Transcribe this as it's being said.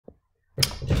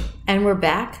And we're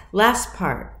back. Last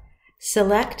part.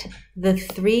 Select the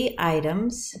 3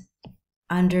 items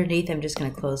underneath. I'm just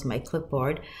going to close my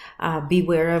clipboard.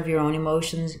 Beware of your own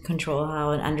emotions, control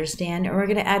how and understand. And we're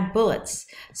going to add bullets.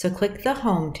 So click the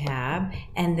Home tab,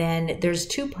 and then there's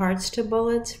 2 parts to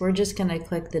bullets. We're just going to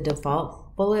click the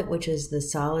default bullet, which is the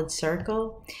solid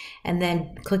circle, and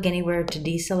then click anywhere to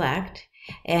deselect.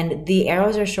 And the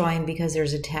arrows are showing because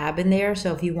there's a tab in there.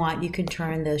 So if you want, you can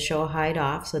turn the show hide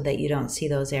off so that you don't see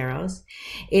those arrows.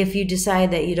 If you decide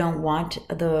that you don't want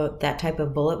that type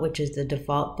of bullet, which is the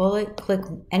default bullet, click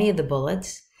any of the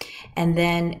bullets and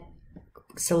then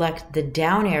select the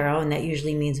down arrow, and that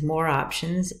usually means more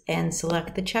options, and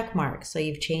select the check mark. So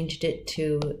you've changed it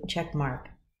to check mark.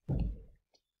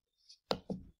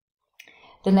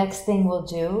 The next thing we'll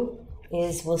do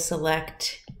is we'll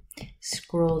select,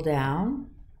 scroll down,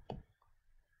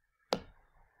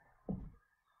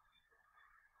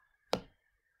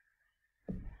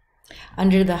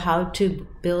 under the how to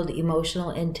build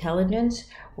emotional intelligence,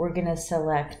 we're going to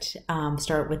select,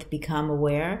 start with become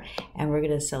aware, and we're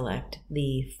going to select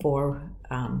the 4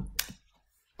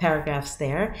 paragraphs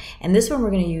there. And this one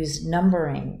we're going to use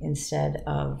numbering instead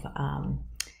of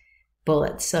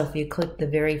bullets. So if you click the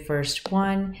very first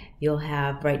one, you'll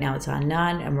have, right now it's on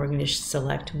none, and we're going to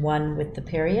select 1 with the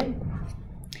period,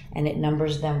 and it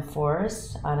numbers them for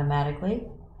us automatically.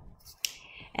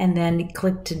 And then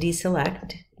click to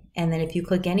deselect. And then if you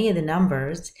click any of the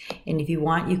numbers, and if you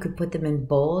want, you could put them in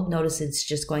bold. Notice it's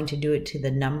just going to do it to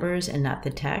the numbers and not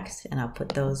the text, and I'll put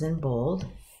those in bold.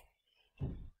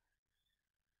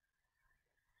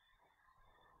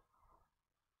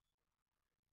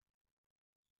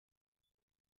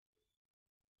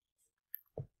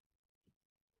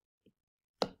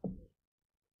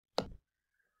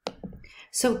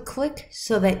 So click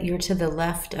so that you're to the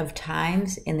left of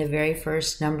times in the very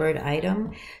first numbered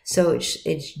item. So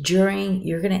it's during,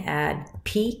 you're going to add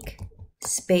peak,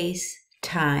 space,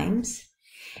 times,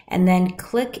 and then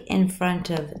click in front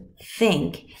of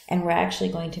think, and we're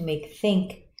actually going to make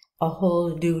think a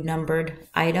whole new numbered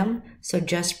item. So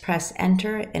just press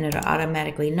enter and it'll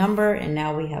automatically number, and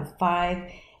now we have 5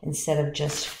 instead of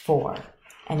just 4,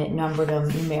 and it numbered them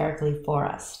numerically for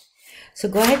us. So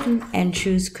go ahead and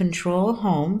choose Control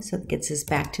Home, so it gets us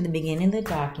back to the beginning of the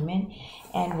document,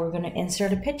 and we're going to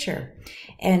insert a picture.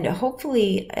 And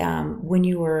hopefully when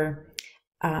you were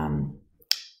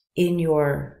in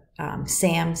your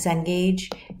SAM Cengage,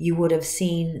 you would have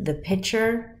seen the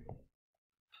picture,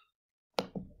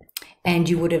 and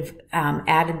you would have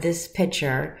added this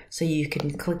picture, so you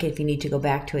can click it if you need to go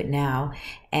back to it now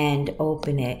and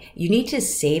open it. You need to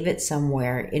save it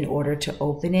somewhere in order to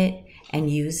open it and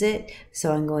use it.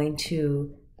 So I'm going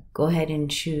to go ahead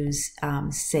and choose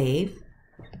save.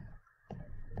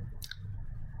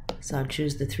 So I'll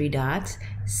choose the 3 dots,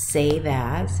 save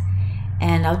as,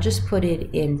 and I'll just put it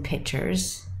in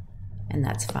pictures, and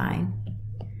that's fine.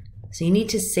 So you need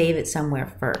to save it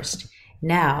somewhere first.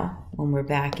 Now, when we're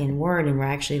back in Word and we're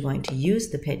actually going to use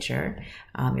the picture,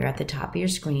 you're at the top of your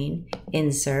screen,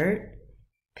 insert,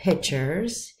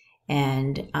 pictures,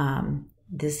 and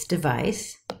this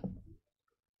device.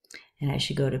 And I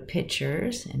should go to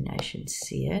pictures, and I should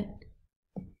see it.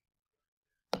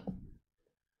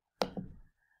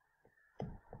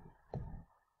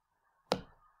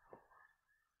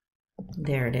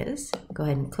 There it is. Go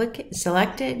ahead and click it,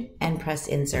 select it, and press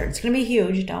insert. It's going to be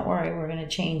huge. Don't worry, we're going to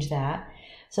change that.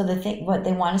 So what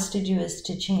they want us to do is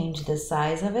to change the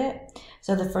size of it.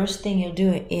 So the first thing you'll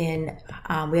do in,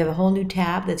 we have a whole new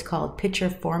tab that's called Picture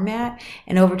Format,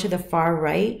 and over to the far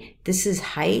right, this is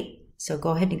height. So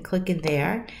go ahead and click in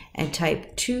there and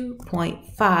type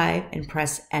 2.5 and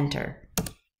press enter,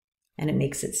 and it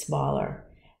makes it smaller.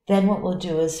 Then what we'll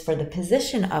do is for the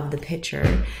position of the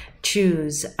picture,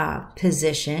 choose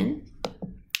position,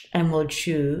 and we'll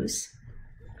choose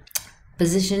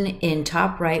position in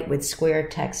top right with square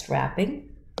text wrapping.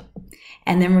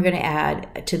 And then we're going to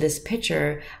add to this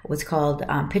picture what's called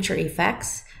picture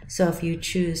effects. So if you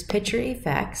choose picture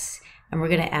effects, and we're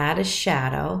going to add a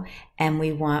shadow, and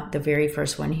we want the very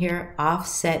first one here,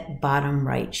 offset bottom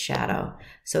right shadow.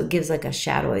 So it gives like a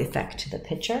shadow effect to the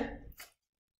picture.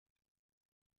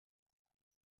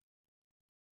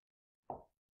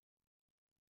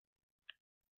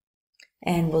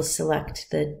 And we'll select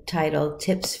the title,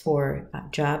 Tips for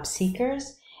Job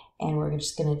Seekers, and we're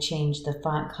just going to change the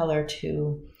font color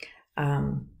to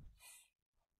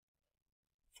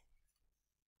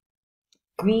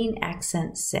green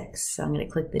accent 6. So I'm going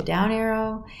to click the down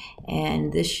arrow,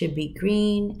 and this should be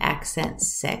green accent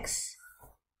 6.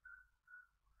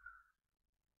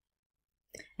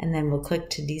 And then we'll click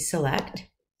to deselect.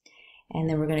 And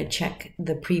then we're going to check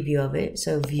the preview of it.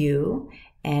 So view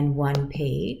and one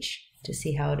page to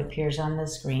see how it appears on the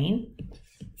screen.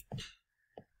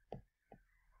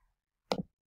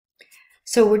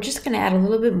 So we're just going to add a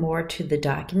little bit more to the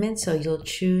document. So you'll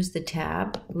choose the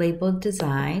tab labeled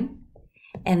Design,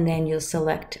 and then you'll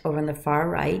select over on the far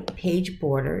right, Page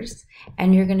Borders,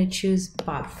 and you're going to choose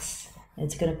Box.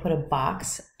 It's going to put a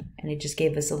box, and it just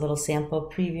gave us a little sample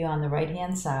preview on the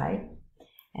right-hand side.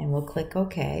 And we'll click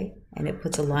OK, and it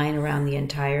puts a line around the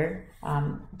entire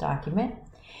document.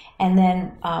 And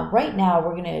then right now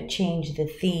we're going to change the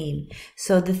theme.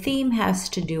 So the theme has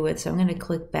to do with, so I'm going to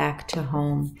click back to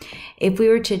home. If we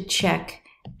were to check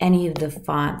any of the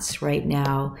fonts right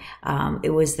now,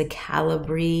 it was the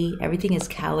Calibri, everything is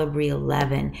Calibri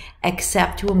 11,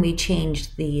 except when we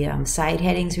changed the side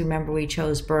headings. Remember, we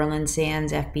chose Berlin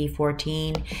Sans FB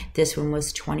 14. This one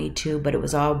was 22, but it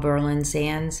was all Berlin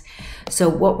Sans. So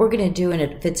what we're going to do, and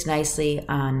it fits nicely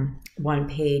on one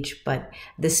page, but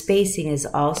the spacing is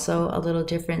also a little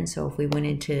different. So if we went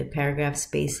into paragraph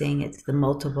spacing, it's the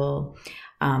multiple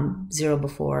 0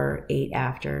 before, 8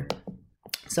 after.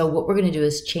 So what we're going to do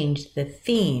is change the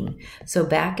theme. So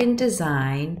back in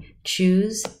Design,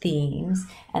 choose Themes,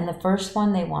 and the first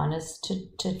one they want us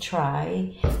to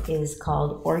try is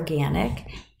called Organic.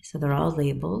 So they're all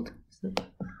labeled. So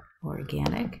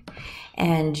Organic.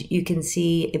 And you can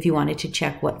see if you wanted to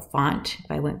check what font, if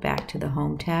I went back to the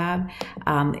Home tab,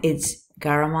 it's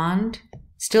Garamond,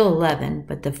 still 11,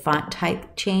 but the font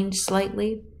type changed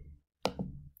slightly.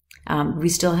 We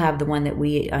still have the one that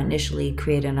we initially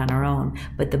created on our own,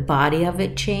 but the body of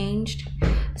it changed.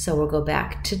 So we'll go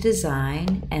back to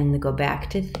Design and go back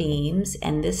to Themes,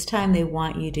 and this time they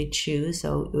want you to choose,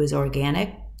 so it was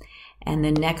Organic, and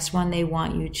the next one they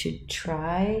want you to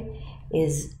try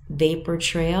is Vapor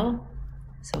Trail.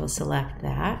 So we'll select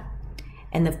that.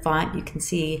 And the font, you can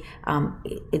see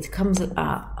it comes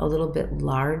a little bit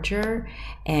larger,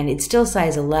 and it's still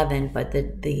size 11, but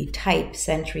the type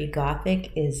Century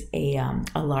Gothic is a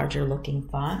larger looking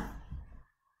font.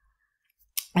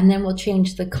 And then we'll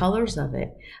change the colors of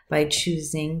it by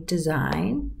choosing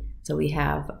Design. So we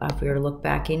have, if we were to look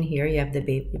back in here, you have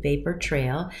the Vapor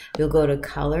Trail. You'll go to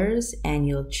Colors and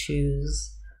you'll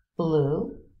choose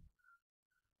Blue.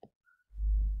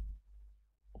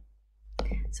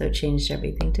 So it changed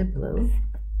everything to blue.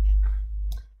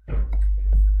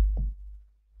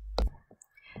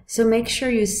 So make sure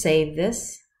you save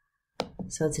this.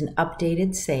 So it's an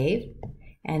updated save.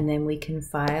 And then we can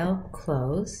file,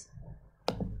 close.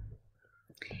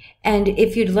 And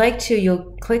if you'd like to,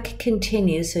 you'll click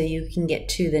continue so you can get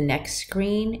to the next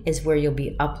screen is where you'll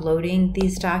be uploading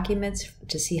these documents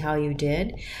to see how you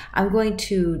did. I'm going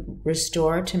to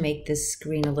restore to make this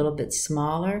screen a little bit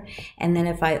smaller. And then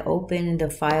if I open the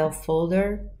file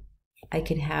folder, I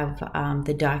can have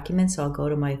the documents. So I'll go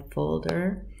to my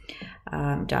folder,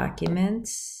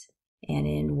 documents, and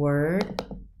in Word.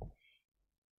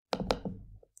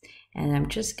 And I'm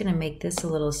just going to make this a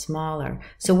little smaller.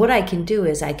 So what I can do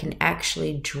is I can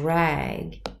actually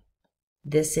drag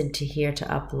this into here to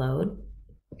upload,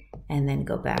 and then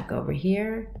go back over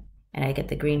here, and I get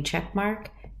the green check mark,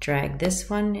 drag this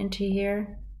one into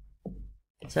here.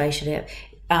 So I should have,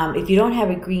 if you don't have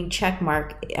a green check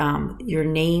mark, your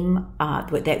name,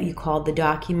 what that you called the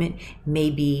document, may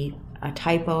be a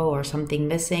typo or something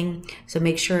missing, so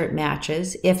make sure it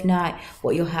matches. If not,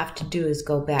 what you'll have to do is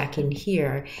go back in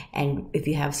here, and if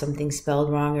you have something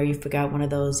spelled wrong or you forgot one of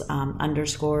those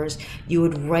underscores, you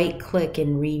would right click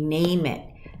and rename it,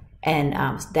 and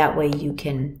that way you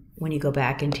can, when you go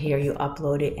back into here, you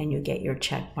upload it and you get your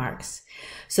check marks.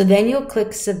 So then you'll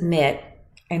click submit,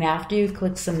 and after you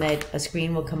click submit, a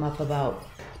screen will come up about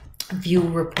view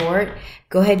report.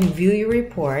 Go ahead and view your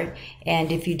report, and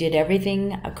if you did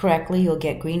everything correctly, you'll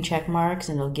get green check marks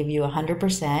and it'll give you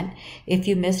 100%. If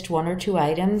you missed one or two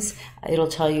items, it'll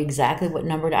tell you exactly what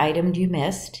numbered item you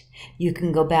missed. You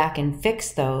can go back and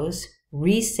fix those,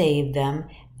 resave them,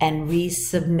 and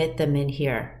resubmit them in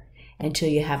here until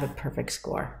you have a perfect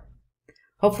score.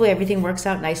 Hopefully everything works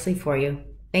out nicely for you.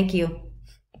 Thank you.